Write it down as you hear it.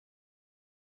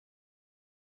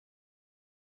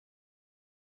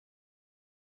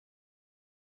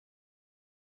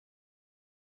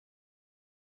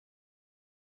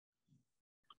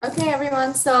Okay,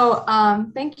 everyone. So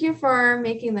thank you for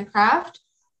making the craft.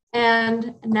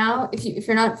 And now, if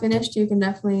you're not finished, you can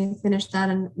definitely finish that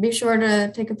and be sure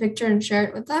to take a picture and share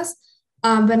it with us.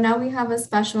 But now we have a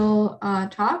special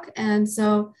talk, and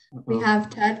so we Uh-oh.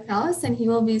 have Ted Pallis, and he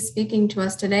will be speaking to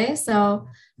us today. So,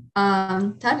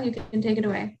 Ted, you can take it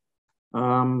away.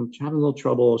 Having a little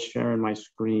trouble sharing my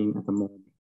screen at the moment.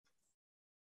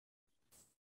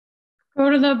 Go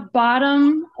to the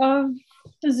bottom of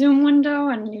the Zoom window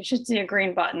and you should see a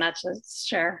green button that says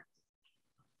share.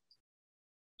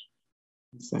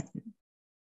 1 second.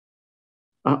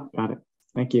 Oh, got it.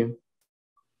 Thank you.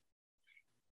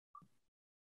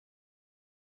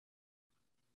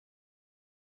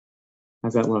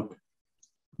 How's that look?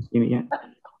 Seen it yet?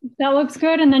 That looks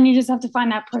good. And then you just have to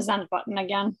find that present button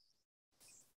again.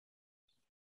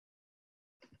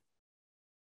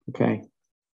 Okay.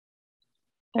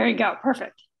 There you go.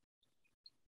 Perfect.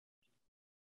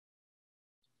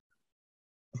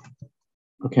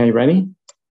 Okay, ready?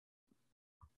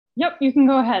 Yep, you can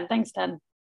go ahead. Thanks, Ted.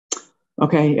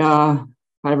 Okay. Hi,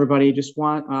 everybody.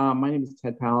 My name is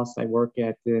Ted Pallis. I work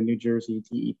at the New Jersey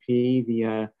DEP,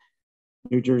 the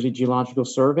New Jersey Geological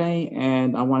Survey,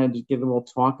 and I wanted to give a little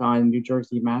talk on New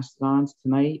Jersey mastodons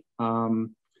tonight.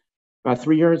 About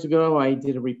 3 years ago, I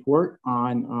did a report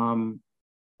on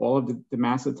all of the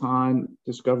mastodon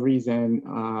discoveries in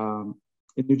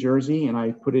New Jersey, and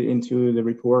I put it into the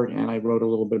report, and I wrote a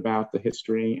little bit about the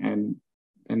history and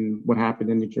what happened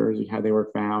in New Jersey, how they were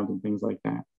found, and things like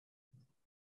that.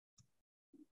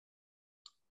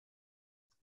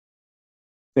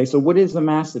 Okay, so what is a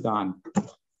mastodon?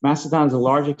 Mastodon is a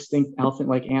large extinct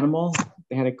elephant-like animal.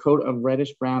 They had a coat of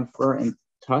reddish-brown fur and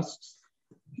tusks.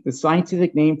 The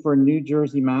scientific name for New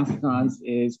Jersey mastodons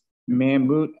is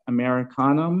Mammut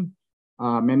americanum.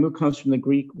 Mammut comes from the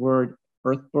Greek word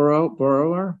earth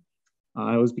burrower.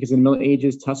 It was because in the Middle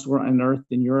Ages, tusks were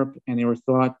unearthed in Europe, and they were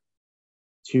thought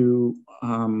to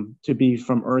be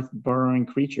from earth-burrowing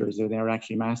creatures. They were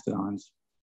actually mastodons.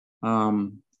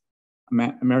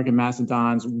 American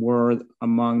mastodons were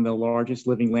among the largest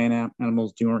living land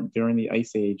animals during the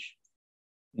Ice Age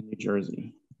in New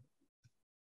Jersey.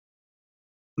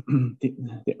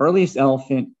 The earliest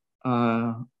elephant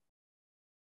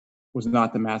was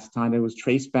not the mastodon. It was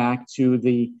traced back to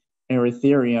the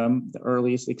Erytherium, the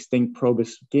earliest extinct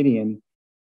proboscidean,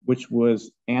 which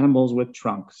was animals with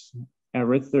trunks.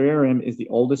 Erytherium is the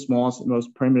oldest, smallest, and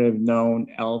most primitive known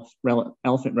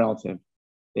elephant relative.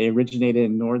 They originated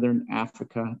in northern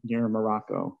Africa near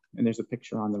Morocco, and there's a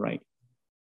picture on the right.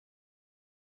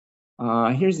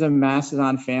 Here's the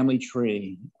mastodon family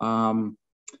tree.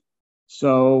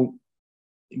 So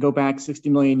you go back 60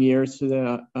 million years to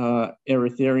the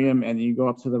Erytherium, and you go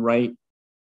up to the right,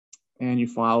 and you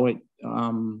follow it.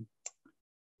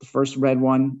 The first red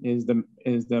one is the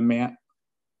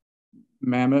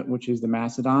mammoth, which is the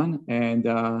mastodon, and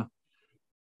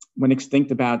went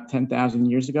extinct about 10,000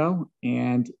 years ago.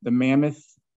 And the mammoth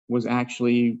was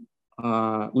actually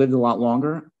lived a lot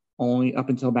longer, only up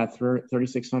until about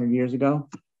 3,600 years ago,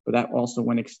 but that also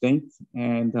went extinct.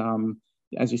 And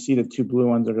as you see, the two blue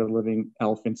ones are the living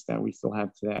elephants that we still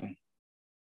have today.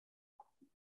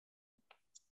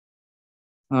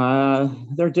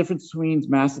 There are differences between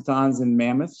mastodons and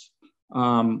mammoths.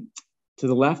 To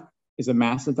the left is a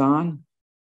mastodon.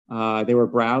 They were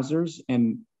browsers,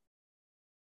 and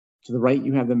to the right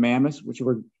you have the mammoths, which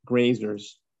were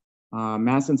grazers.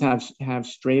 Mastodons have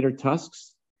straighter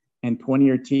tusks and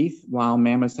pointier teeth, while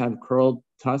mammoths have curled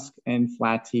tusks and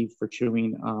flat teeth for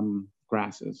chewing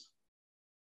grasses.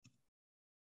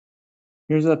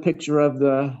 Here's a picture of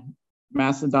the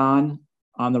mastodon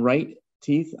on the right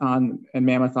teeth and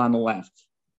mammoth on the left.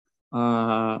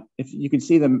 If you can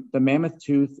see, the mammoth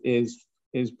tooth is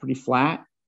pretty flat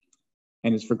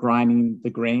and is for grinding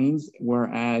the grains,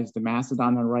 whereas the mastodon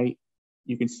on the right,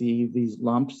 you can see these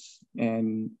lumps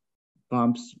and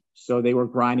bumps. So they were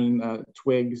grinding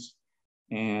twigs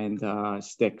and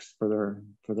sticks for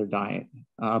their diet.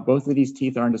 Both of these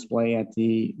teeth are on display at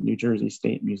the New Jersey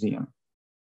State Museum.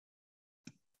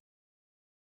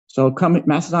 So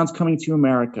mastodons coming to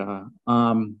America.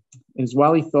 It is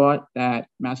widely thought that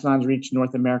mastodons reached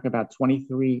North America about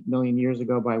 23 million years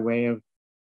ago by way of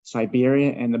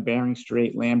Siberia and the Bering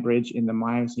Strait land bridge in the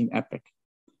Miocene epoch.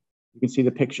 You can see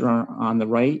the picture on the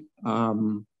right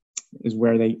is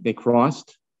where they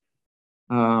crossed.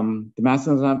 The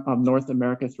mastodons of North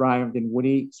America thrived in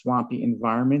woody, swampy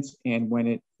environments, and when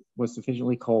it was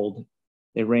sufficiently cold,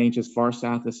 they ranged as far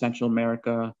south as Central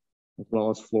America, as well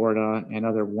as Florida and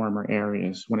other warmer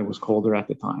areas when it was colder at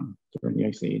the time during the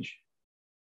Ice Age.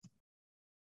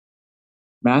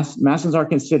 Mastodons are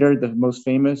considered the most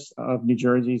famous of New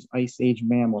Jersey's Ice Age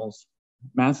mammals.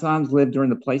 Mastodons lived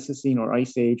during the Pleistocene or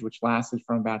Ice Age, which lasted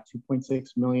from about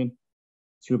 2.6 million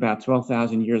to about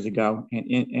 12,000 years ago,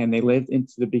 and they lived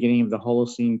into the beginning of the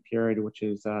Holocene period, which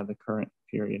is the current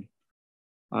period.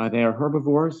 They are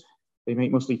herbivores. They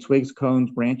make mostly twigs,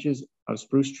 cones, branches of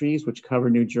spruce trees, which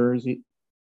cover New Jersey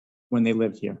when they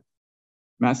lived here.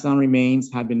 Mastodon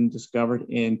remains have been discovered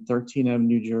in 13 of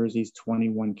New Jersey's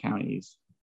 21 counties.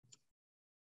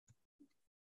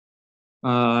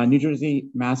 New Jersey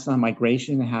mastodon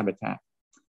migration and habitat.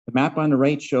 The map on the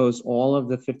right shows all of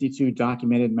the 52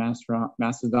 documented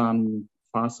mastodon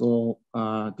fossil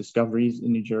discoveries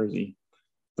in New Jersey.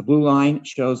 The blue line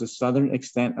shows the southern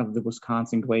extent of the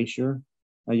Wisconsin Glacier.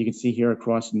 You can see here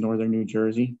across northern New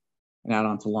Jersey and out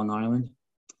onto Long Island.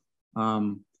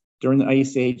 During the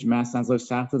Ice Age, mastodons lived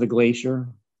south of the glacier,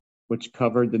 which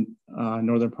covered the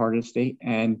northern part of the state,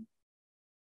 and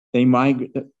they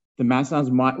the mastodons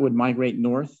would migrate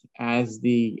north as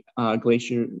the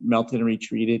glacier melted and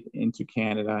retreated into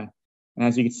Canada. And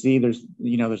as you can see, there's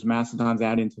mastodons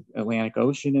out into the Atlantic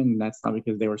Ocean, and that's not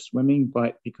because they were swimming,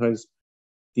 but because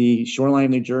the shoreline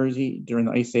of New Jersey during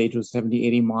the Ice Age was 70,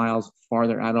 80 miles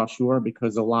farther out offshore,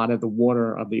 because a lot of the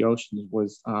water of the ocean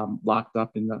was locked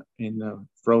up in the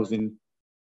frozen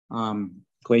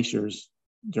glaciers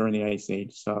during the Ice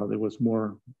Age. So there was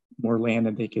more land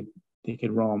that they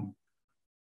could roam.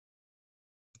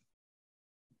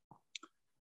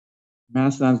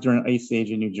 Mastodons during Ice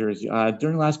Age in New Jersey.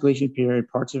 During the last glacial period,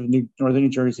 parts of northern New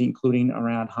Jersey, including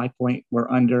around High Point, were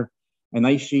under an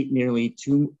ice sheet nearly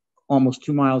almost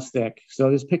 2 miles thick. So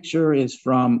this picture is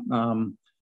from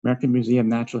American Museum of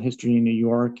Natural History in New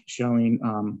York, showing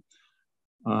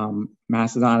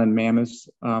mastodon and mammoths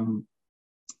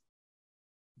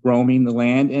roaming the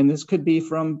land. And this could be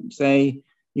from, say,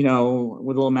 with a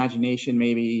little imagination,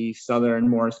 maybe southern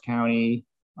Morris County,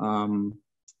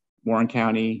 Warren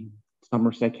County,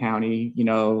 Somerset County,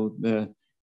 the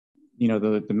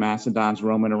mastodons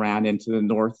roaming around into the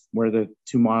north where the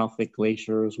 2 mile thick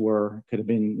glaciers could have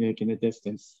been in the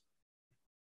distance.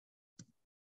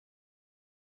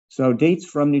 So dates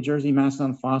from New Jersey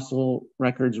mastodon fossil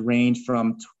records range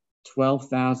from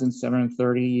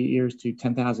 12,730 years to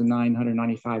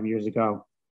 10,995 years ago.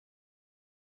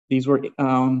 These were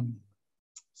 7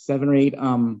 or 8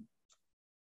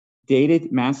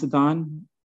 dated mastodon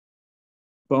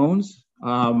bones.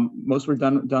 Most were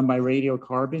done by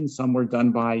radiocarbon. Some were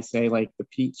done by, say, like the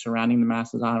peat surrounding the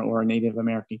mastodon or a Native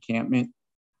American encampment.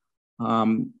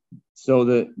 So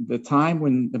the time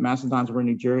when the mastodons were in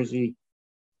New Jersey,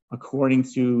 according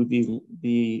to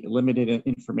the limited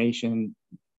information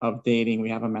of dating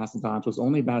we have on mastodons, was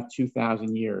only about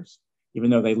 2,000 years, even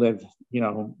though they lived,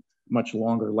 much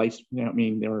longer life.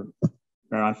 They were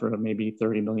around for maybe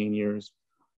 30 million years.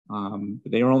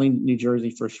 But they were only in New Jersey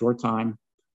for a short time.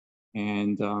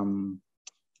 And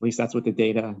at least that's what the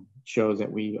data shows that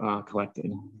we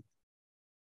collected.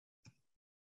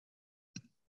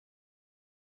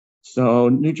 So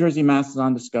New Jersey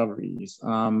mastodon discoveries.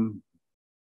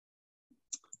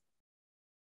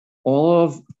 All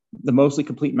of the mostly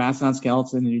complete mastodon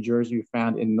skeletons in New Jersey were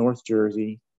found in North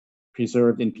Jersey,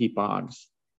 preserved in peat bogs.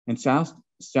 In South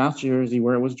Jersey,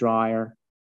 where it was drier,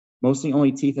 mostly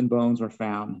only teeth and bones were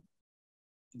found.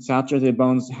 In South Jersey, the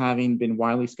bones having been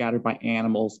widely scattered by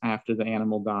animals after the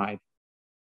animal died.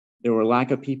 There were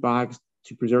lack of peat bogs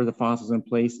to preserve the fossils in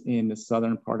place in the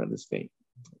southern part of the state.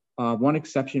 One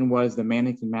exception was the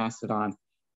Manny the Mastodon,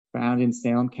 found in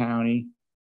Salem County,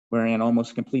 where an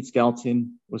almost complete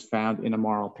skeleton was found in a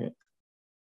marl pit.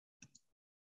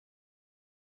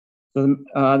 So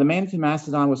the Manny the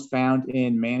Mastodon was found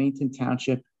in Mannington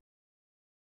Township,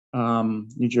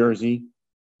 New Jersey.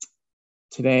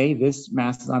 Today, this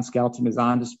mastodon skeleton is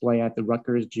on display at the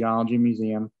Rutgers Geology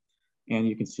Museum, and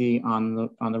you can see on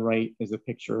the right is a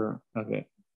picture of it.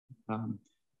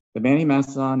 The Manny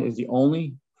mastodon is the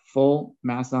only full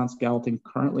mastodon skeleton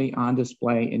currently on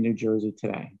display in New Jersey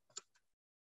today.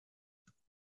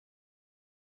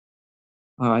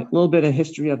 A little bit of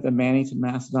history of the Manny to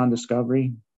Mastodon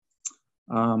discovery.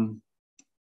 Marl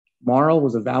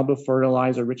was a valuable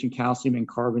fertilizer rich in calcium and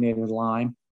carbonated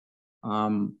lime.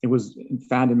 It was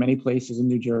found in many places in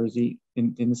New Jersey,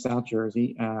 in the South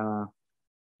Jersey. And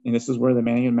this is where the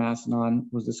Manny Mastodon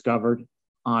was discovered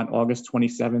on August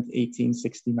 27th,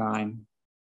 1869.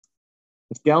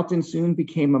 The skeleton soon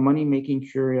became a money-making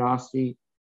curiosity.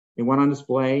 It went on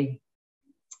display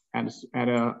at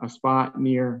a spot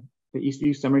near the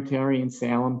Eastview Cemetery in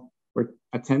Salem, where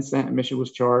a 10-cent admission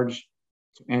was charged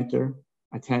to enter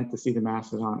a tent to see the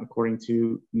mastodon, according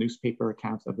to newspaper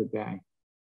accounts of the day.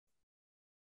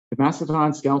 The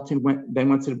mastodon skeleton then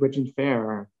went to the Bridgeton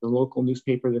Fair. The local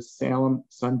newspaper, the Salem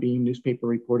Sunbeam newspaper,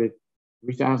 reported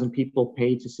 3,000 people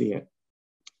paid to see it.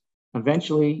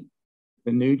 Eventually,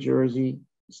 the New Jersey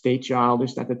state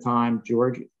geologist at the time,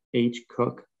 George H.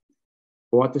 Cook,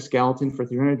 bought the skeleton for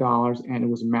 $300, and it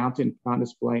was mounted on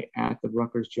display at the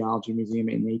Rutgers Geology Museum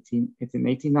in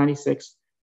 1896,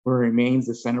 where it remains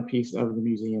the centerpiece of the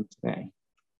museum today.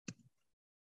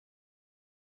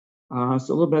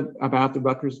 So a little bit about the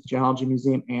Rutgers Geology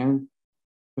Museum and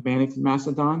the Manny the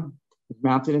Mastodon. It was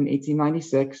mounted in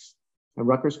 1896 at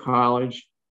Rutgers College,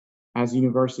 as the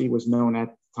university was known at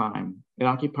the time. It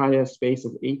occupied a space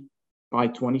of 8 by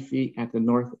 20 feet at the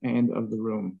north end of the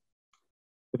room.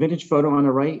 The vintage photo on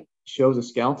the right shows a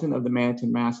skeleton of the Manny the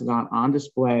Mastodon on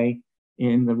display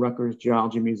in the Rutgers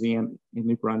Geology Museum in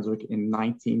New Brunswick in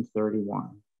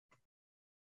 1931.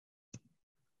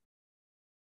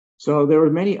 So there were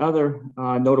many other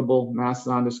notable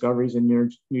mastodon discoveries in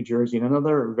New Jersey, and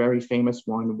another very famous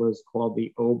one was called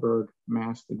the Oberg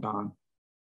Mastodon.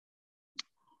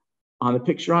 On the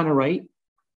picture on the right,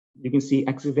 you can see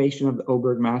excavation of the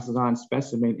Oberg Mastodon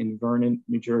specimen in Vernon,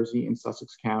 New Jersey, in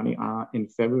Sussex County in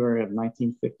February of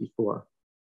 1954.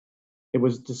 It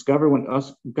was discovered when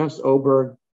Gus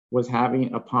Oberg was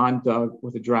having a pond dug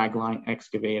with a dragline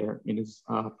excavator in his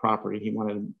property. He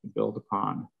wanted to build a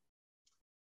pond.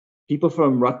 People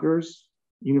from Rutgers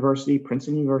University,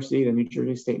 Princeton University, the New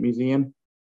Jersey State Museum,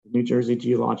 the New Jersey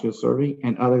Geological Survey,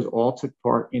 and others all took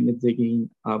part in the digging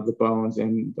of the bones,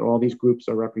 and all these groups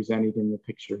are represented in the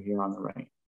picture here on the right.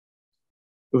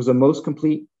 It was the most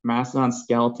complete mastodon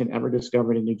skeleton ever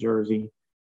discovered in New Jersey.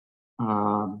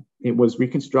 It was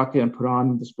reconstructed and put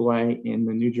on display in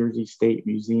the New Jersey State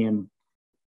Museum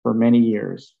for many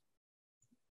years.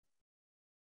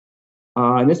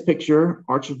 In this picture,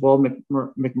 Archibald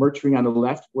McMurtry on the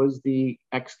left was the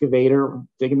excavator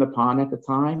digging the pond at the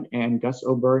time, and Gus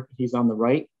Oberg, he's on the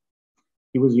right.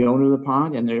 He was the owner of the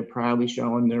pond, and they're proudly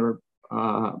showing their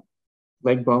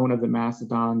leg bone of the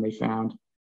mastodon they found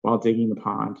while digging the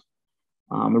pond.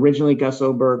 Originally, Gus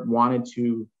Oberg wanted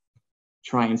to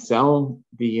try and sell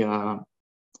the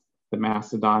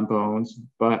mastodon bones,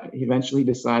 but he eventually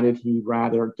decided he'd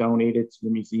rather donate it to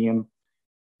the museum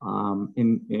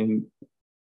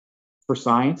for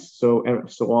science, so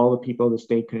all the people of the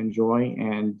state could enjoy,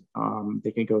 and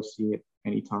they can go see it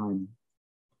anytime.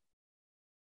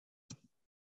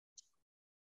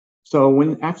 So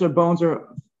after bones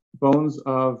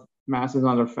of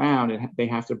mastodons are found, they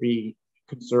have to be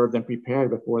conserved and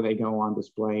prepared before they go on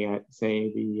display at,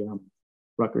 say, the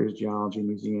Rutgers Geology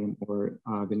Museum or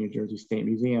the New Jersey State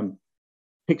Museum.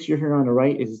 Picture here on the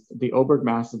right is the Oberg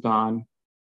Mastodon.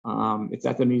 It's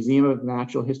at the Museum of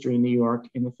Natural History in New York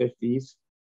in the 50s.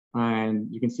 And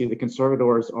you can see the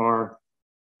conservators are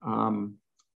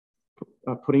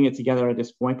putting it together at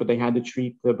this point, but they had to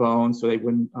treat the bones so they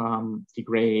wouldn't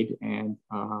degrade, and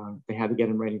they had to get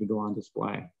them ready to go on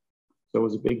display. So it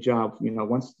was a big job. You know,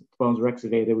 once the bones were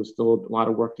excavated, it was still a lot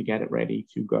of work to get it ready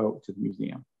to go to the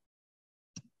museum.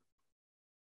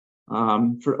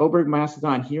 For Oberg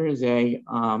Mastodon, here is a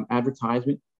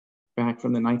advertisement back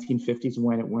from the 1950s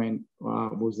when it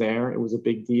was there. It was a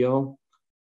big deal.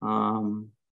 So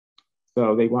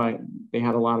they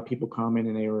had a lot of people come in,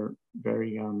 and they were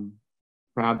very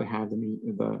proud to have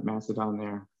the mastodon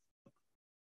there.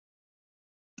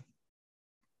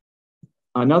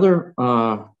 Another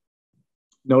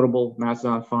notable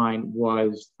mastodon find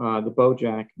was the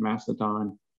Bojack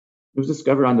Mastodon. It was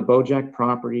discovered on the Bojack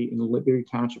property in Liberty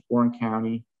Township, Warren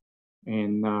County,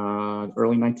 in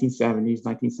early 1970s,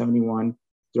 1971,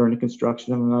 during the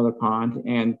construction of another pond.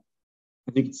 And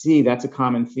as you can see, that's a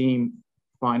common theme,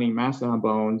 finding mastodon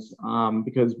bones,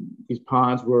 because these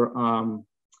ponds were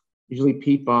usually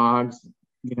peat bogs,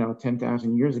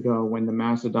 10,000 years ago, when the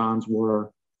mastodons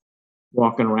were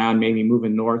walking around, maybe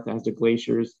moving north as the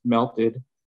glaciers melted.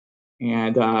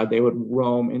 And they would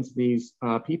roam into these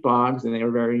peat bogs, and they were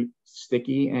very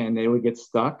sticky, and they would get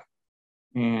stuck,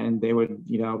 and they would,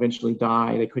 eventually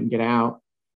die. They couldn't get out.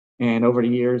 And over the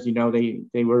years,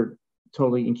 they were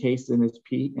totally encased in this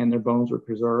peat, and their bones were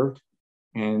preserved,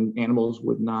 and animals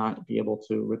would not be able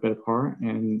to rip it apart.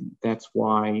 And that's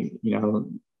why,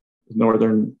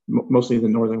 mostly the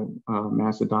northern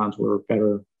mastodons were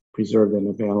better preserved and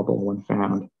available when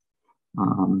found.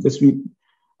 On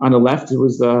the left, it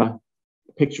was a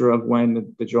picture of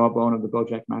when the jawbone of the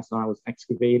Bojack Mastodon was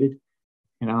excavated.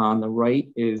 And on the right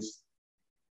is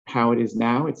how it is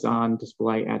now. It's on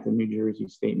display at the New Jersey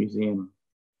State Museum.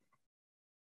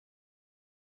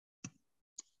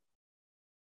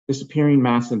 Disappearing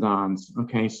mastodons.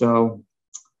 Okay, so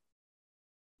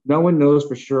No one knows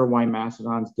for sure why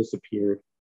mastodons disappeared,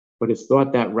 but it's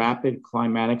thought that rapid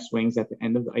climatic swings at the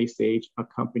end of the ice age,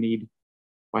 accompanied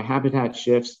by habitat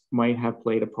shifts, might have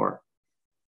played a part.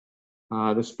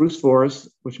 The spruce forest,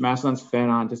 which mastodons fed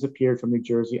on, disappeared from New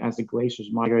Jersey as the glaciers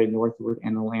migrated northward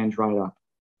and the land dried up.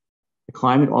 The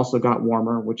climate also got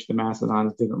warmer, which the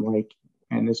mastodons didn't like,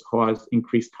 and this caused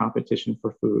increased competition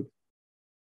for food.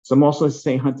 Some also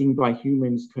say hunting by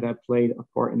humans could have played a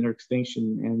part in their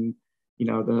extinction, and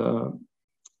the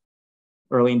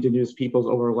early indigenous peoples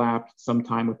overlapped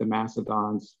sometime with the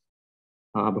mastodons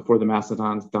before the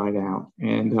mastodons died out.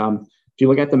 And if you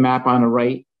look at the map on the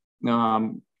right,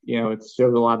 it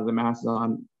shows a lot of the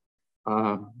mastodon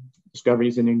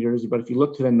discoveries in New Jersey. But if you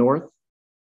look to the north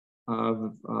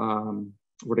of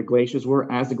where the glaciers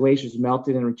were, as the glaciers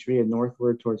melted and retreated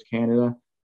northward towards Canada,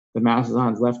 the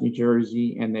mastodons left New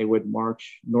Jersey and they would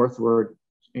march northward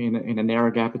in a narrow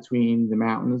gap between the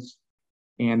mountains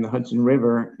and the Hudson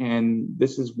River. And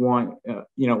this is one,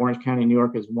 Orange County, New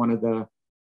York is one of the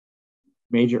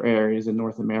major areas in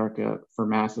North America for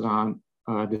mastodon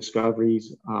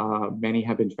discoveries. Many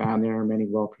have been found there, many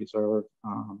well preserved.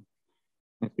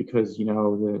 That's because,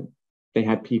 they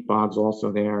had peat bogs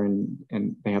also there,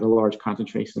 and they had a large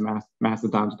concentration of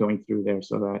mastodons going through there,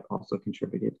 so that also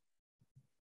contributed.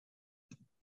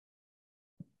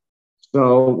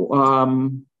 So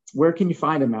where can you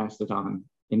find a mastodon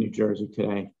in New Jersey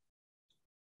today?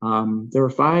 There are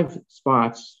 5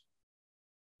 spots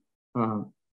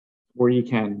where you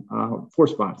can, 4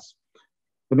 spots.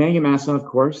 The Manny the Mastodon, of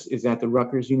course, is at the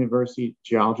Rutgers University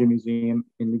Geology Museum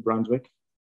in New Brunswick.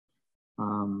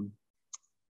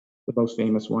 The most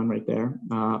famous one right there.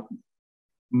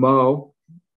 Mo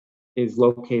is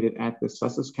located at the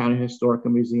Sussex County Historical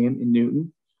Museum in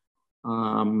Newton.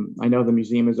 I know the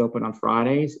museum is open on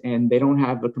Fridays, and they don't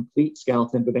have a complete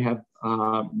skeleton, but they have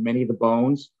many of the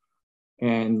bones.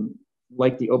 And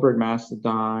like the Oberg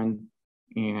mastodon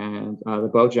and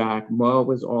the Bojack, Mo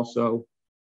was also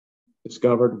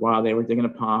discovered while they were digging a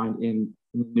pond in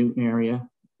the Newton area.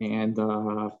 And,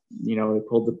 they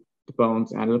pulled the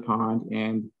bones out of the pond.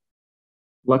 And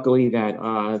luckily that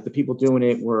the people doing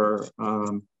it were,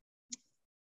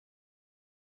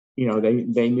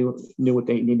 they knew what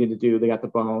they needed to do. They got the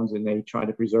bones and they tried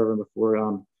to preserve them before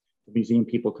the museum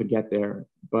people could get there.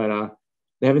 But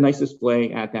they have a nice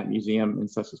display at that museum in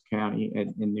Sussex County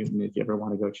in Newton if you ever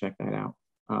want to go check that out.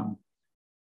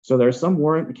 So there are some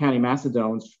Warren County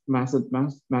mastodon bones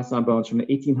from the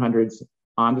 1800s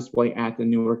on display at the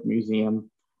Newark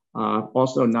Museum.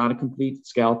 Also not a complete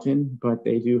skeleton, but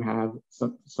they do have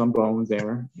some bones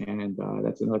there, and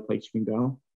that's another place you can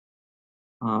go.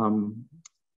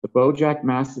 The Bojack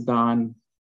mastodon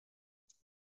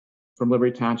from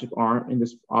Liberty Township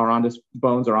bones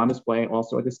are on display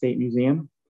also at the State Museum.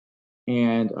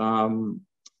 And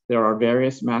there are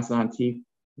various mastodon teeth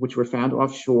which were found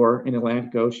offshore in the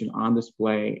Atlantic Ocean on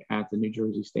display at the New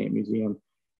Jersey State Museum.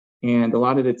 And a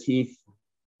lot of the teeth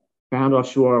found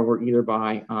offshore were either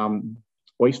by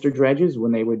oyster dredges,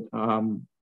 when they would, clam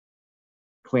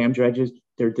dredges,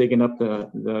 they're digging up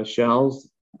the shells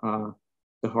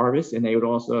to harvest, and they would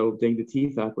also dig the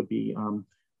teeth up, would be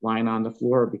lying on the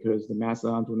floor, because the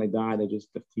mastodons, when they die, the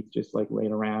teeth just like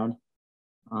laid around.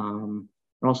 And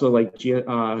also, like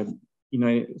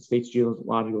United States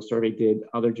Geological Survey did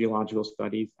other geological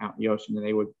studies out in the ocean, and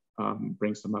they would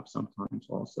bring some up sometimes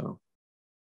also.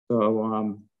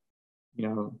 So,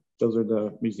 those are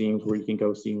the museums where you can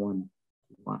go see one.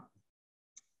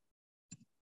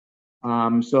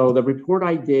 So the report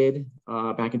I did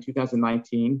back in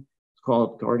 2019, it's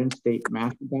called Garden State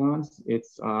Mastodons.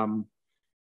 It's the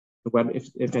web,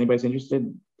 if anybody's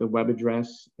interested, the web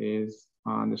address is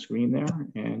on the screen there,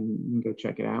 and you can go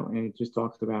check it out. And it just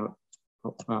talks about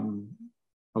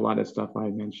a lot of stuff I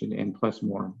mentioned, and plus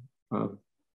more,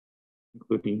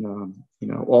 including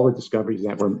all the discoveries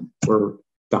that were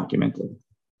documented.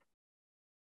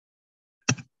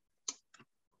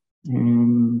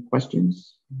 And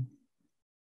questions?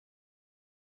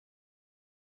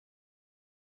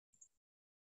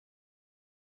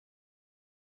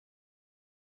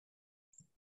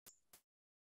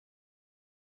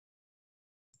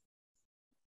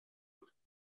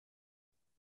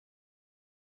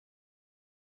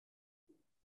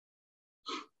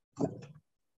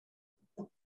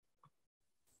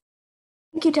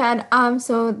 Thank you, Ted.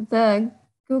 So the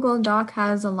Google Doc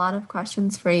has a lot of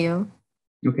questions for you.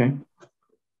 Okay.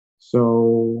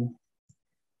 So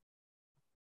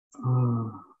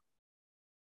I'm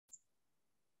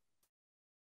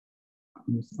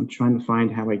trying to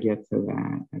find how I get to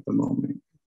that at the moment.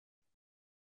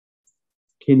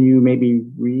 Can you maybe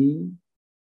read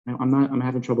I'm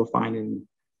having trouble finding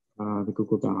the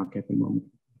Google Doc at the moment.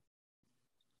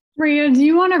 Maria, do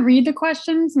you want to read the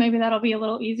questions? Maybe that'll be a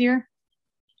little easier.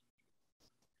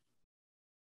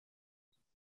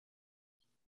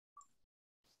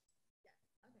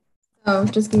 Oh,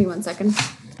 just give me 1 second.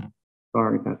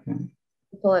 Sorry about that.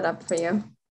 Pull it up for you.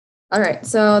 All right,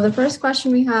 so the first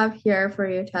question we have here for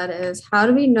you, Ted, is how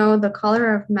do we know the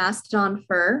color of mastodon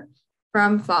fur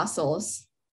from fossils?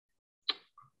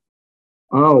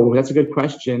 Oh, that's a good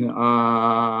question.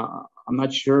 I'm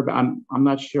not sure, but I'm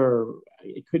not sure.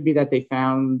 It could be that they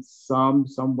found some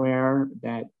somewhere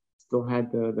that still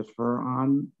had the fur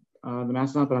on the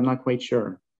mastodon, but I'm not quite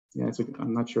sure. Yeah,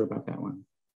 I'm not sure about that one.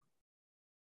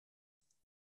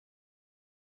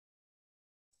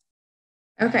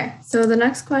 Okay, so the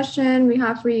next question we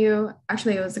have for you,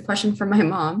 actually, it was a question from my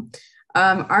mom.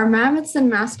 Are mammoths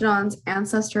and mastodons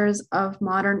ancestors of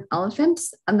modern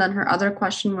elephants? And then her other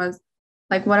question was,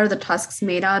 like, what are the tusks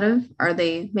made out of? Are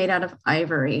they made out of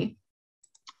ivory?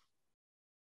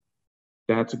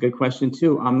 That's a good question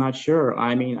too. I'm not sure.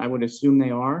 I mean, I would assume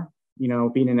they are. You know,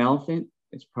 being an elephant,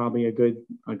 it's probably a good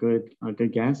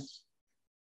guess.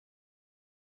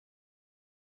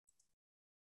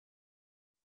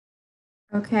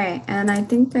 Okay, and I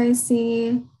think I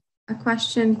see a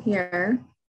question here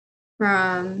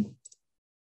from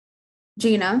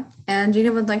Gina, and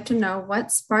Gina would like to know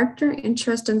what sparked your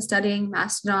interest in studying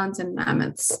mastodons and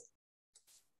mammoths.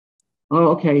 Oh,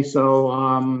 okay. So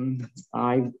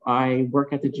I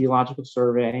work at the Geological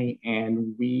Survey,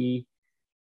 and we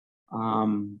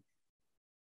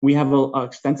have an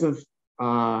extensive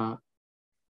file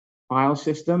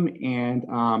system,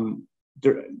 and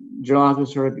Geological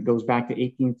Survey goes back to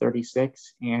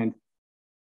 1836, and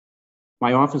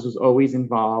my office was always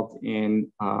involved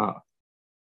in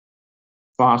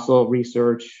fossil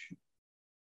research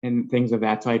and things of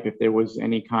that type. If there was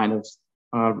any kind of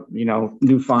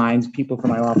new finds, people from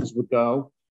my office would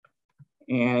go.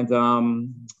 And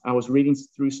I was reading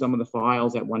through some of the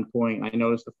files at one point. I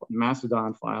noticed the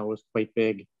mastodon file was quite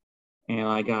big, and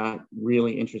I got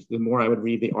really interested. The more I would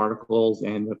read the articles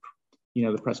and the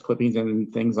press clippings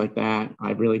and things like that,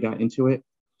 I really got into it.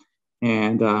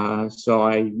 And so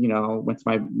I, went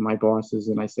to my bosses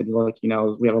and I said, look, we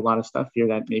have a lot of stuff here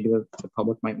that maybe the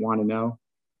public might want to know.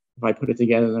 If I put it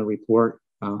together in a report,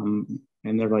 and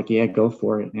they're like, yeah, go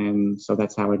for it. And so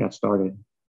that's how I got started.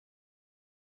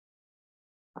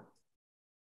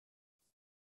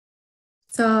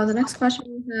 So the next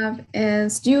question we have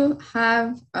is, do you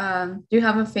have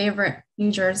a favorite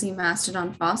New Jersey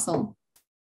mastodon fossil?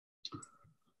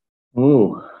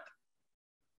 Oh,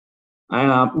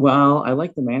 well, I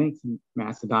like the Manny the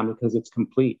Mastodon because it's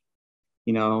complete,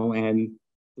 and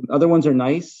the other ones are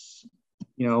nice,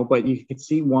 but you can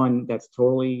see one that's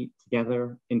totally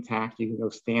together, intact. You can go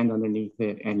stand underneath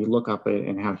it and you look up it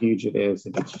and how huge it is.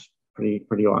 And it's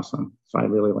pretty awesome. So I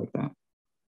really like that.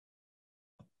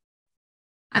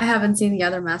 I haven't seen the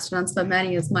other mastodons, but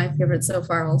Manny is my favorite so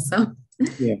far also.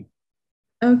 Yeah.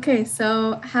 Okay,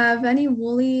 so have any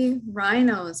woolly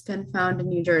rhinos been found in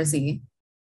New Jersey?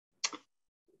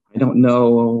 I don't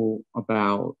know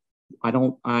about,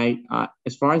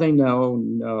 as far as I know,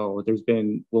 no. There's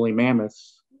been woolly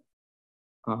mammoths,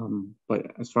 but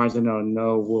as far as I know,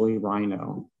 no woolly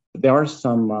rhino. There are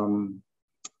some, I'm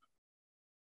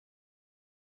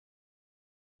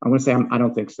going to say I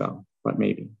don't think so, but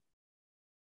maybe.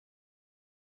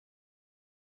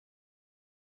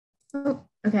 Oh,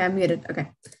 okay, I'm muted. Okay.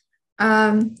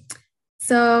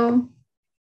 So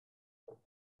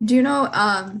do you know,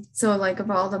 so like of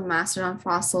all the mastodon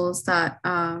fossils that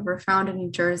were found in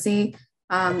New Jersey,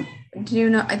 do you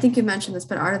know, I think you mentioned this,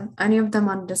 but are any of them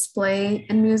on display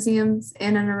in museums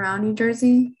in and around New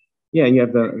Jersey? Yeah, you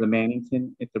have the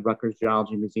Mannington at the Rutgers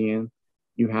Geology Museum.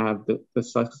 You have the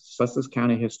Sussex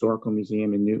County Historical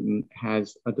Museum in Newton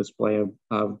has a display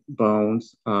of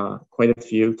bones, quite a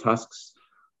few, tusks,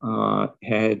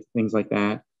 head, things like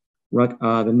that.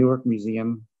 The Newark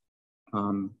Museum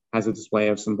has a display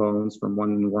of some bones from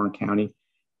one in Warren County.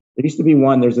 There used to be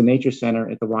one, there's a nature center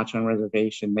at the Watchung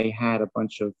Reservation. They had a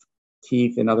bunch of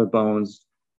teeth and other bones,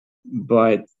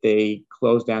 but they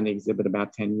closed down the exhibit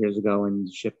about 10 years ago and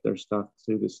shipped their stuff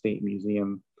to the State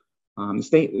Museum.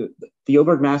 The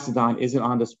Oberg Mastodon isn't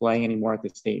on display anymore at the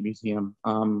State Museum.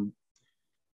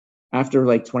 After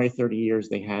like 20, 30 years,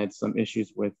 they had some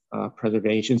issues with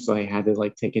preservation, so they had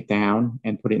to take it down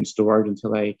and put it in storage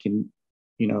until they can,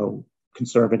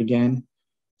 conserve it again.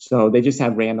 So they just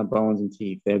have random bones and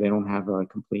teeth there. They don't have a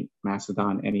complete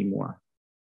mastodon anymore.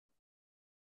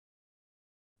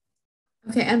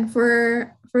 Okay, and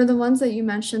for the ones that you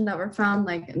mentioned that were found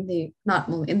like in the not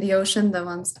well, in the ocean, the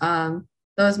ones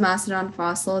those mastodon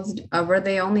fossils, were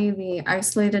they only the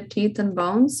isolated teeth and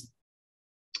bones?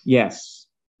 Yes,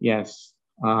 yes.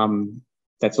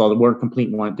 That's all. There weren't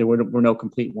complete ones. There were no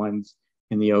complete ones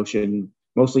in the ocean.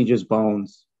 Mostly just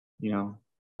bones. You know,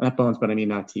 not bones, but I mean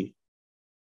not teeth.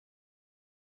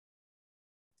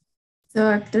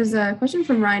 So there's a question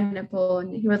from Ryan Nipple,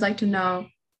 and he would like to know.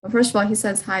 Well, first of all, he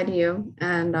says hi to you,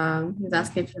 and he's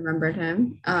asking if you remembered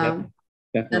him. Yep, And,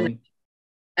 definitely.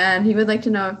 and he would like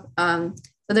to know if,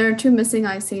 so there are two missing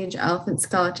Ice Age elephant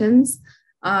skeletons.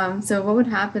 So what would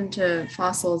happen to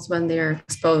fossils when they're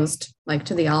exposed, like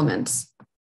to the elements?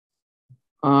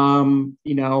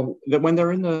 You know, that when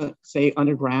they're in the, say,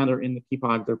 underground or in the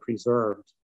peapod, they're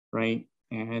preserved, right?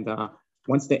 And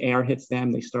once the air hits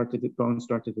them, the bones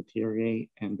start to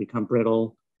deteriorate and become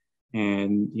brittle,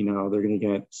 and you know they're going to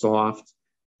get soft.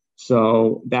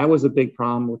 So that was a big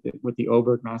problem with the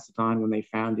Oberg mastodon when they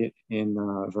found it in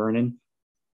Vernon.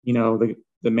 You know,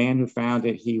 the man who found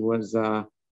it, he was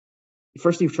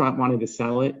first wanted to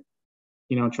sell it,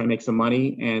 you know, try to make some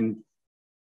money, and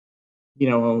you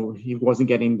know, he wasn't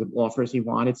getting the offers he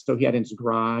wanted. So he had it in his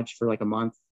garage for like a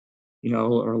month, you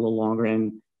know, or a little longer.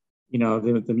 And, you know,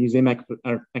 the museum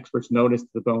experts noticed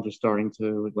the bones were starting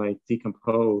to like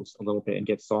decompose a little bit and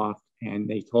get soft. And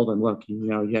they told him, look, you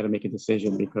know, you got to make a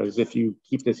decision, because if you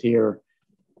keep this here,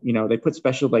 you know, they put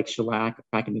special like shellac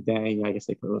back in the day. I guess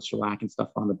they put a little shellac and stuff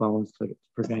on the bones to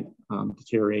prevent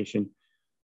deterioration.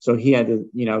 So he had to,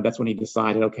 you know, that's when he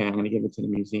decided, okay, I'm going to give it to the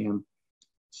museum.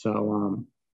 So,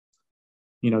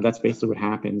 you know, that's basically what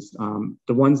happens.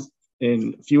 The ones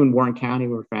few in Warren County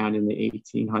were found in the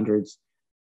 1800s.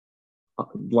 A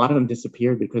lot of them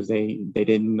disappeared because they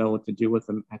didn't know what to do with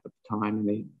them at the time,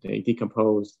 and they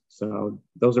decomposed. So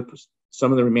those are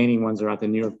some of the remaining ones are at the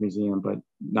New York Museum, but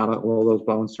not all those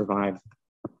bones survived.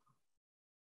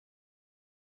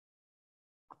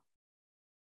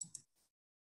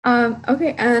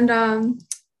 Okay, and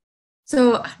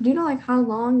so do you know like how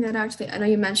long it actually, I know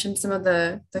you mentioned some of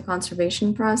the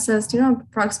conservation process. Do you know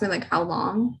approximately like how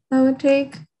long that would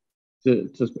take?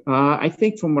 I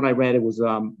think from what I read, it was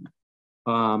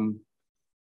um,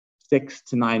 6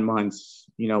 to 9 months.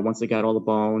 You know, once they got all the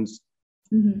bones,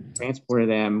 transported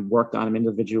them, worked on them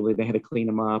individually. They had to clean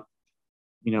them up,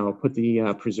 you know, put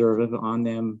the preservative on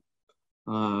them,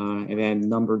 and then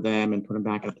number them and put them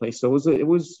back in place. So it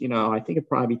was, you know, I think it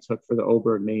probably took for the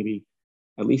Oberg maybe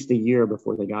at least a year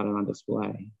before they got it on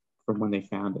display from when they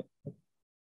found it.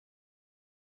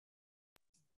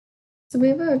 So we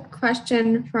have a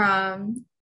question from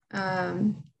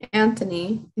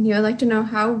Anthony, and he would like to know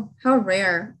how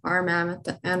rare are mammoth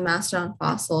and mastodon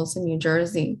fossils in New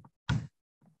Jersey?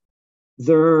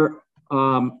 They're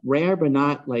rare, but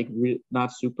not like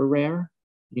not super rare.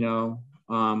 You know,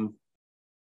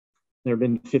 there have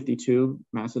been 52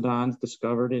 mastodons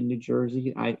discovered in New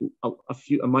Jersey.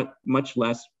 Much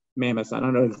less mammoths. I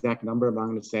don't know the exact number, but I'm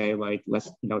going to say like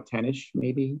less, you know, 10ish,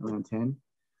 maybe around 10.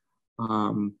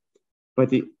 But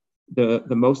the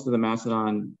most of the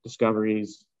mastodon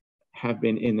discoveries have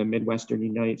been in the Midwestern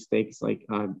United States, like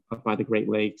up by the Great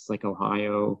Lakes, like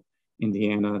Ohio,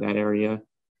 Indiana, that area.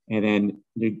 And then,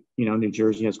 New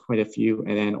Jersey has quite a few.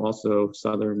 And then also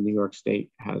Southern New York State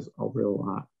has a real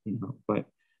lot, you know, but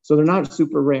so they're not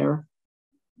super rare,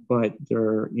 but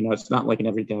they're, you know, it's not like an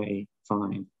everyday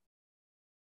find.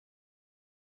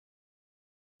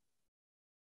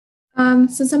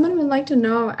 So someone would like to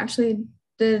know, actually,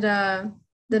 did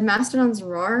mastodons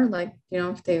roar? Like, you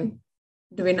know,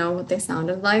 do we know what they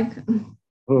sounded like?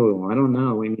 Oh, I don't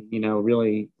know. I mean, you know,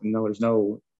 really, no, there's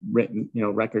no written, you know,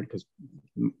 record, because,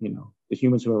 you know, the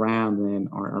humans who are around then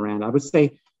aren't around. I would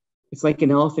say it's like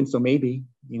an elephant, so maybe,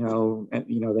 you know,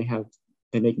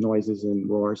 they make noises and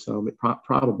roar, so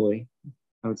probably,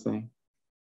 I would say.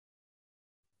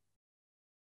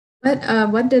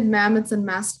 What did mammoths and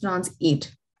mastodons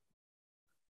eat?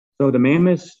 So the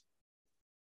mammoths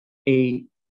ate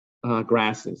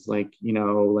grasses, like, you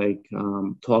know, like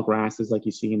tall grasses like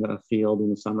you see in the field in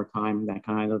the summertime, that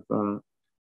kind of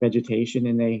vegetation.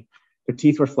 And their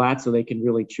teeth were flat, so they could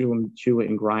really chew it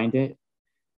and grind it.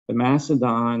 The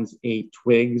mastodons ate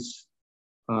twigs,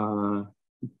 you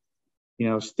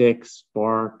know, sticks,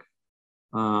 bark,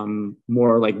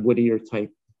 more like woodier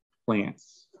type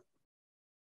plants.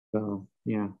 So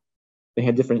yeah, they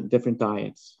had different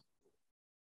diets.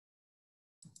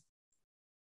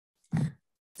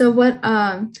 So what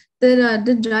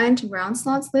did giant ground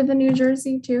sloths live in New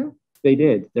Jersey too? They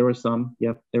did. There were some.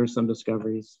 Yep, there were some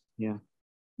discoveries. Yeah.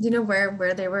 Do you know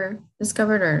where they were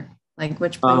discovered, or like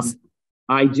which place?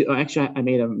 I do actually. I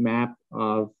made a map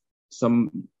of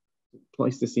some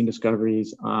Pleistocene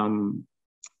discoveries.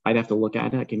 I'd have to look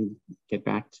at it. I can get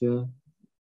back to.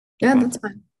 Yeah, that's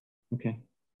fine. Okay.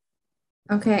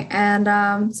 Okay,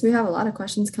 and so we have a lot of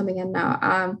questions coming in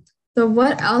now. So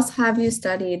what else have you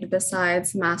studied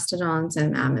besides mastodons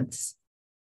and mammoths?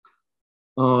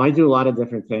 I do a lot of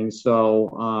different things.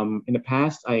 So in the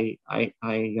past, I'm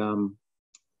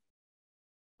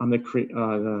the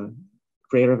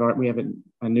creator of we have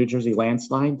a New Jersey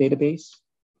landslide database.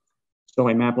 So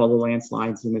I map all the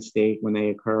landslides in the state when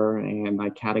they occur, and I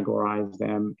categorize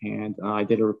them. And I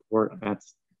did a report about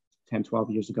 10,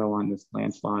 12 years ago on this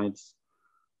landslides.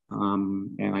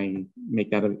 And I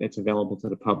make that, it's available to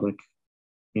the public,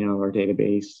 our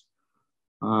database.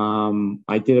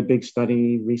 I did a big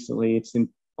study recently. It's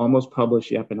almost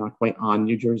published yet, but not quite, on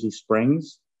New Jersey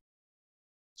springs.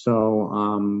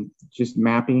 So just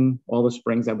mapping all the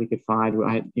springs that we could find.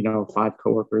 I had, 5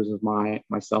 coworkers of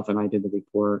myself and I did the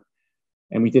report.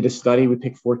 And we did a study. We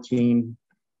picked 14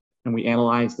 and we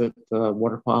analyzed the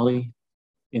water quality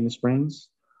in the springs.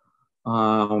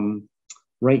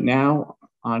 Right now,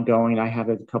 ongoing, I have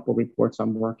a couple reports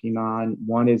I'm working on.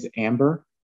 One is amber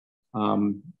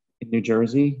in New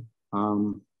Jersey,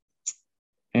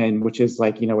 and which is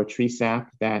like, a tree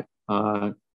sap that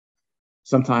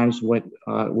sometimes would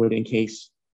encase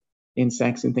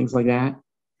insects and things like that,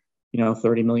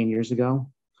 30 million years ago.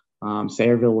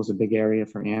 Sayreville was a big area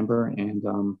for amber. And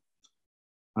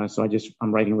so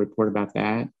I'm writing a report about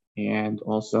that. And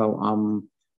also I'm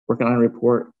working on a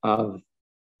report of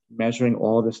measuring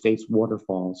all of the state's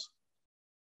waterfalls.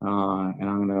 And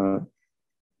I'm gonna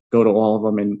go to all of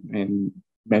them and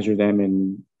measure them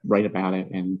and write about it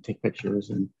and take pictures.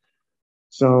 And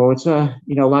so it's a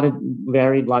lot of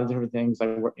different things. I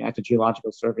work at the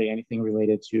Geological Survey, anything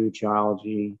related to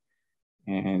geology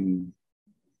and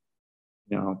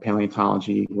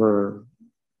paleontology we're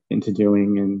into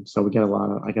doing. And so I get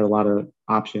a lot of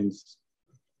options.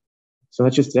 So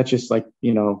that's just like,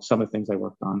 some of the things I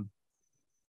worked on.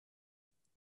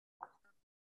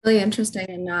 Really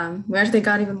interesting. And we actually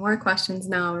got even more questions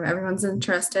now. Everyone's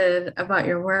interested about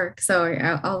your work. So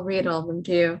I'll read all of them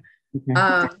to you.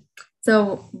 Okay.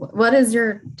 So what is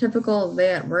your typical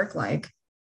day at work like?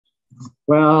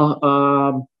 Well,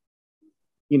 I'm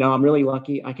really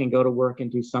lucky. I can go to work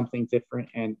and do something different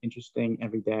and interesting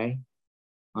every day.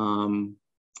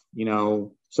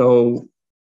 So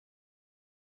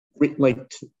like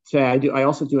today, I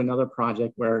also do another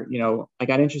project where, I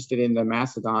got interested in the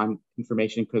mastodon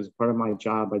information because part of my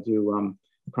job, I do a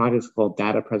project called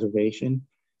data preservation.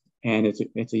 And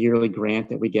it's a yearly grant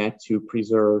that we get to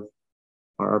preserve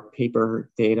our paper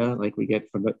data, like we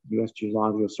get from the U.S.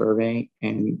 Geological Survey.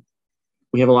 And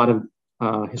we have a lot of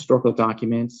historical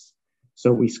documents.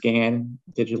 So we scan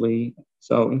digitally.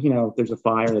 So, if there's a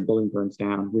fire, the building burns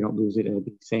down, we don't lose it, it'll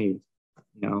be saved,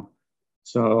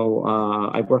 So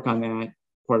I work on that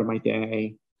part of my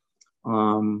day.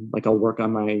 Like I'll work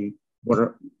on my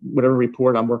whatever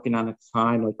report I'm working on at the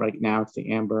time. Like right now it's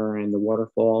the amber and the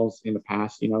waterfalls. In the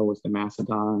past, was the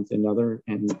mastodons and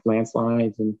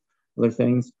landslides and other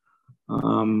things.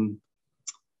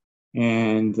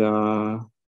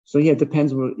 So yeah, it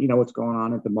depends what's going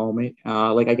on at the moment.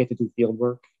 Like I get to do field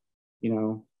work,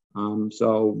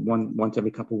 so once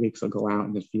every couple of weeks I'll go out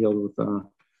in the field with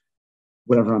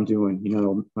whatever I'm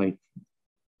doing, like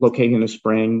locating a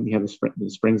spring. We have the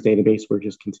springs database. We're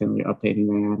just continually updating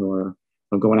that, or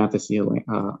I'm going out to see a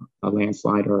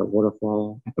landslide or a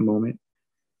waterfall at the moment.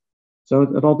 So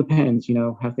it all depends,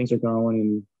 how things are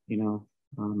going, and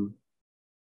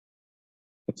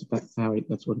that's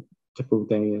what a typical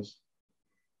day is.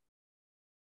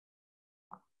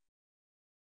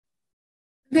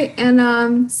 Okay,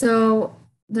 and so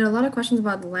there are a lot of questions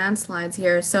about the landslides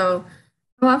here. So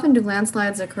how often do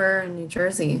landslides occur in New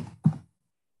Jersey?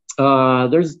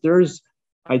 There's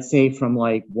I'd say from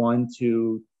like 1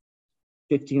 to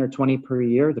 15 or 20 per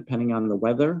year, depending on the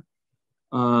weather.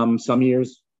 Some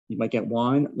years you might get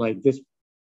one. Like this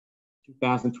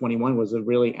 2021 was a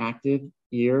really active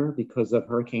year because of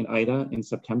Hurricane Ida in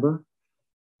September.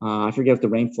 I forget what the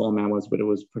rainfall amount was, but it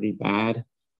was pretty bad.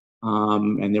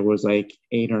 And there was like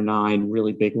 8 or 9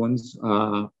 really big ones.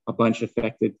 A bunch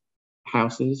affected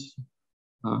houses.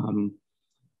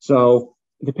 So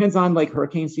it depends on like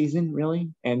hurricane season,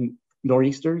 really, and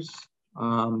nor'easters.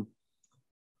 Every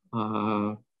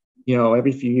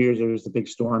few years there's a big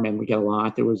storm and we get a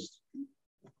lot. There was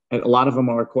a lot of them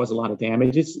cause a lot of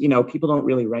damage. It's, people don't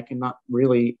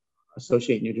really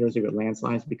associate New Jersey with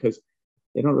landslides because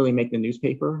they don't really make the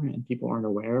newspaper and people aren't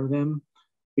aware of them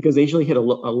because they usually hit a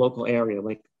local area,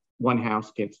 like one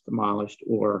house gets demolished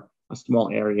or a small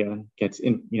area gets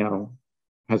in,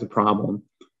 has a problem.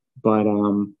 But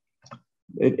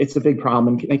it's a big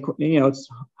problem. It's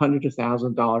hundreds of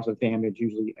thousands of dollars of damage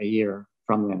usually a year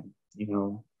from them.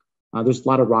 There's a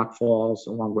lot of rock falls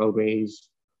along roadways,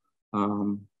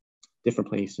 different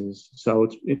places. So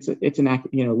it's an act.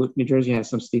 New Jersey has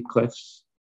some steep cliffs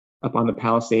up on the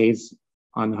Palisades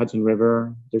on the Hudson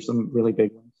River. There's some really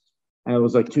big ones. And it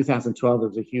was like 2012. There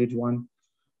was a huge one.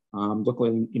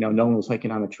 Luckily, no one was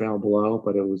hiking on the trail below,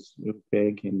 but it was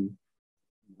big, and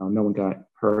no one got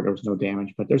hurt. There was no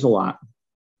damage, but there's a lot.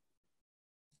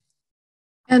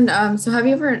 And so have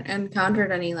you ever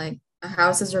encountered any like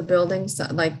houses or buildings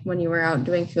like when you were out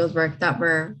doing field work that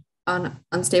were on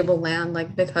unstable land,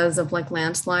 like because of like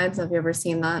landslides? Have you ever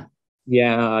seen that?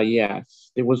 Yeah,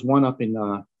 yes. There was one up in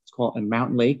it's called a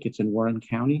Mountain Lake. It's in Warren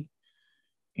County,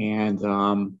 and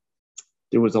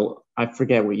there was I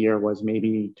forget what year it was,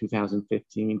 maybe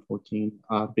 2015, 14,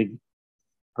 big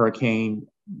hurricane,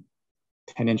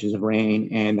 10 inches of rain,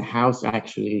 and the house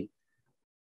actually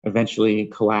eventually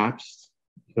collapsed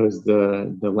because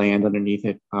the land underneath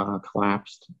it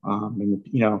collapsed. And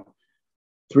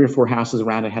 3 or 4 houses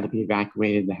around it had to be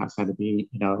evacuated. The house had to be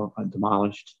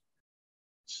demolished.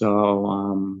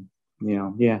 So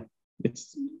yeah,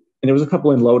 and there was a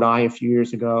couple in Lodi a few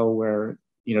years ago where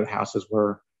the houses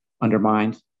were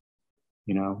undermined.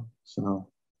 So.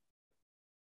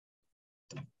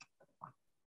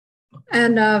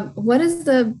 And what is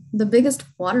the biggest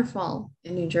waterfall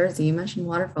in New Jersey? You mentioned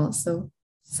waterfalls, so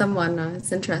someone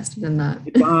is interested in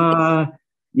that.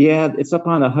 Yeah, it's up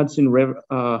on the Hudson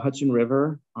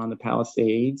River on the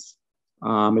Palisades.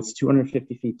 It's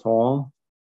 250 feet tall.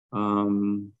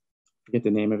 Forget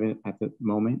the name of it at the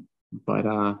moment, but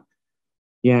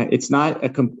yeah, it's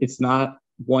not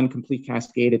one complete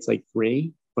cascade. It's like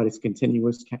 3, but it's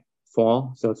continuous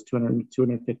fall, so it's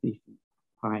 250 feet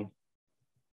high.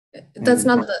 That's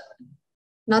not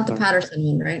the Patterson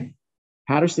one, right?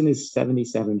 Patterson is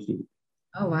 77 feet.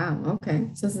 Oh wow,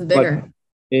 okay, so this is bigger.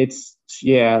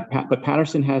 But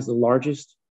Patterson has the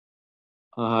largest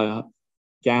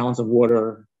gallons of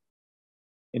water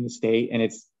in the state, and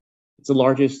it's the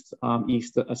largest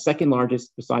second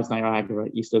largest besides Niagara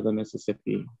east of the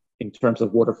Mississippi in terms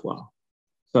of water flow.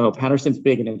 So Patterson's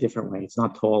big in a different way. It's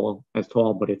not as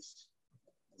tall, but it's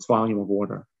volume of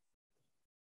water.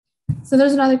 So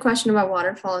there's another question about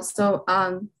waterfalls. So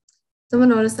someone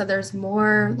noticed that there's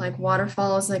more like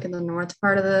waterfalls like in the north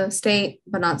part of the state,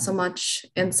 but not so much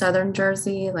in southern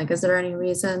Jersey. Like, is there any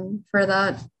reason for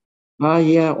that?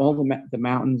 Yeah, all the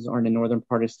mountains are in the northern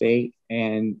part of the state,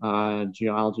 and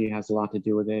geology has a lot to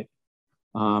do with it.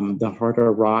 The harder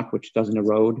rock, which doesn't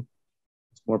erode,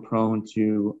 is more prone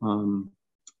to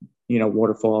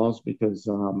waterfalls because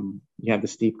you have the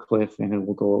steep cliff and it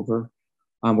will go over.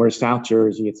 Whereas South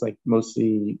Jersey, it's like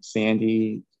mostly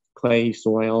sandy, clay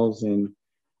soils, and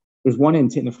there's one in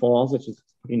Tinton Falls, which is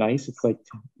pretty nice. It's like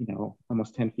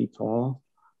almost 10 feet tall,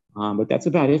 but that's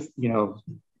about it.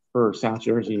 For South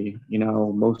Jersey,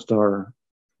 most are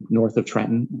north of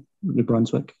Trenton, New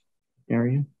Brunswick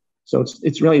area. So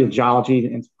it's really the geology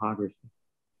and topography.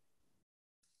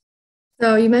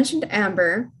 So you mentioned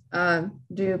amber.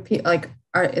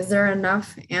 Is there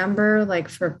enough amber like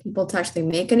for people to actually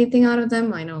make anything out of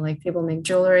them? I know like people make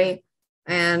jewelry.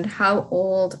 And how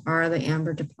old are the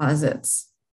amber deposits?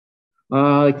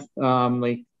 30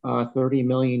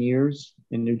 million years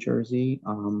in New Jersey.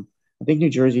 I think New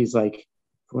Jersey is like,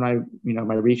 when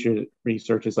my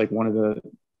research is like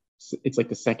it's like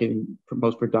the second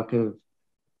most productive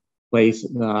place.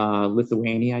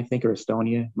 Lithuania, I think, or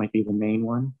Estonia might be the main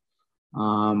one.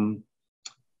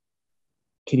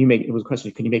 It was a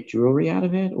question, can you make jewelry out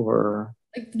of it, or?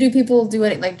 Like, do people do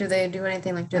it? Like, do they do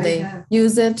anything? Like, do they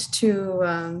use it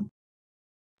to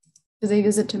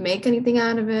make anything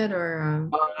out of it, or?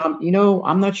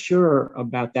 I'm not sure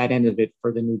about that end of it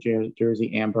for the New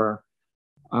Jersey amber.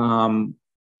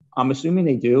 I'm assuming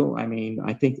they do. I mean,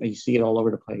 I think you see it all over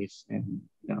the place, and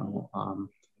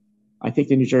I think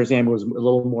the New Jersey amber was a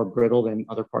little more brittle than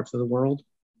other parts of the world.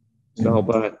 So,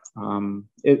 but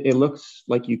it looks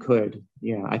like you could,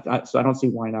 yeah. So I don't see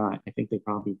why not. I think they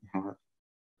probably have.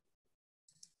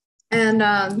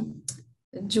 And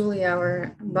Julie,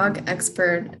 our bug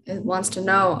expert, wants to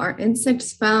know: are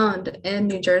insects found in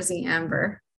New Jersey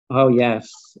amber? Oh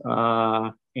yes,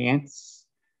 ants.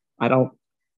 I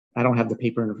don't have the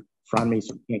paper in front of me,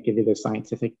 so I can't give you the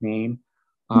scientific name.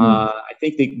 I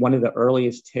think one of the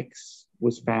earliest ticks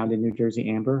was found in New Jersey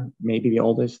amber, maybe the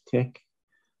oldest tick.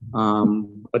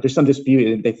 But there's some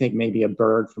dispute. They think maybe a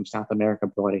bird from South America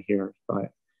brought it here,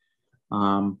 but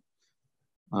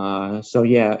So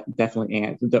yeah, definitely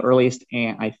ant. The earliest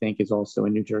ant, I think, is also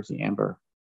in New Jersey amber.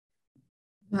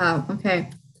 Wow. Okay.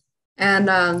 And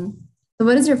so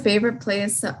what is your favorite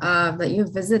place that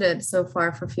you've visited so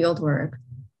far for field work?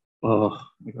 Oh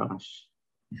my gosh.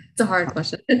 It's a hard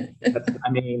question. I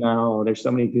mean, there's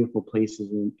so many beautiful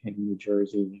places in New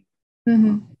Jersey.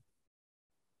 Mm-hmm.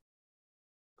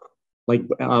 Like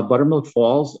Buttermilk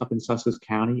Falls up in Sussex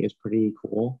County is pretty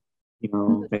cool. You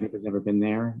know, if anybody's ever been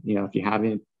there, you know, if you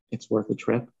haven't, it's worth a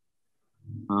trip.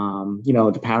 You know,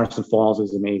 the Patterson Falls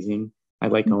is amazing. I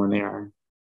like going there.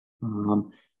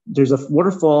 There's a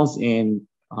waterfalls in,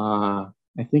 I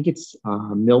think it's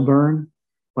Milburn,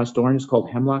 West Orange. It's called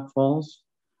Hemlock Falls.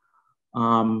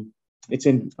 It's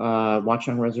in South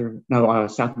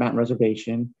Mountain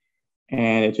Reservation,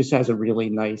 and it just has a really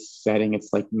nice setting.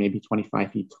 It's like maybe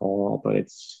 25 feet tall, but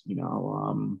it's, you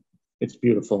know, it's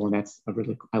beautiful, and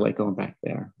I like going back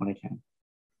there when I can.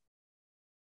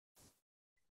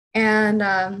 And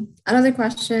another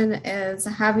question is,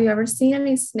 have you ever seen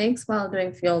any snakes while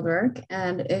doing field work?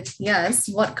 And if yes,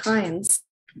 what kinds?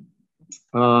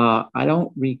 I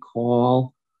don't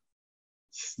recall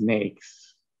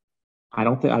snakes. I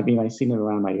don't think, I mean, I've seen them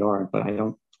around my yard, but I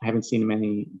haven't seen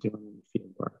many doing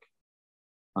field work.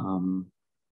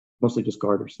 Mostly just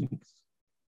garter snakes.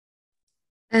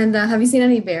 And have you seen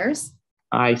any bears?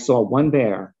 I saw one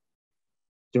bear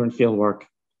during field work,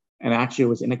 and actually it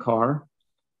was in a car,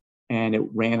 and it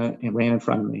ran in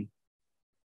front of me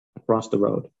across the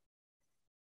road.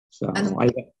 So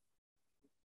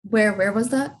where was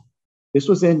that? This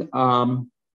was in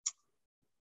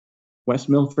West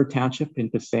Milford Township in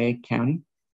Passaic County,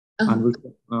 on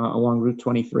along Route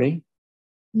 23.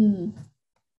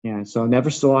 Yeah, so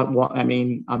never saw it. I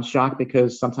mean, I'm shocked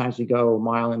because sometimes you go a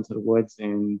mile into the woods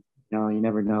and, you know, you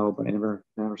never know, but I never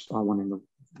saw one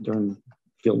during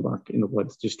field work in the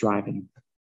woods, just driving.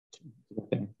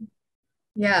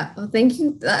 Yeah, well, thank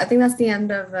you. I think that's the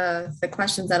end of the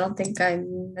questions. I don't think I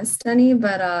missed any,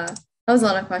 but that was a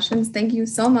lot of questions. Thank you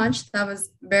so much. That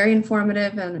was very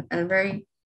informative and very,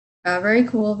 very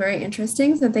cool, very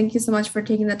interesting. So thank you so much for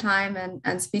taking the time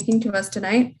and speaking to us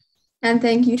tonight. And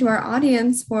thank you to our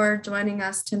audience for joining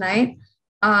us tonight.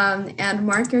 And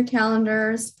mark your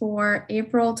calendars for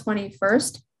April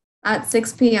 21st at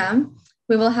 6 p.m.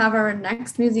 We will have our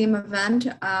next museum event,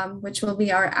 which will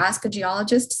be our Ask a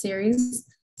Geologist series.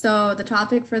 So the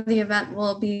topic for the event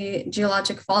will be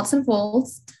geologic faults and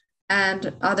folds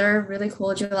and other really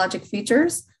cool geologic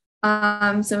features.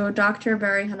 So Dr.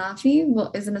 Barry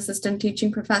Hanafi is an assistant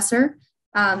teaching professor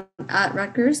at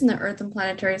Rutgers in the Earth and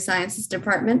Planetary Sciences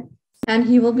Department. And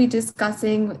he will be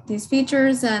discussing these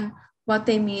features and what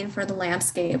they mean for the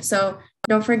landscape. So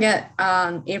don't forget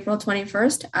April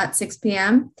 21st at 6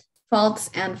 p.m. faults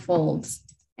and folds.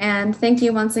 And thank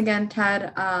you once again,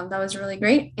 Ted. That was really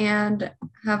great. And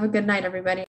have a good night,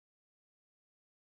 everybody.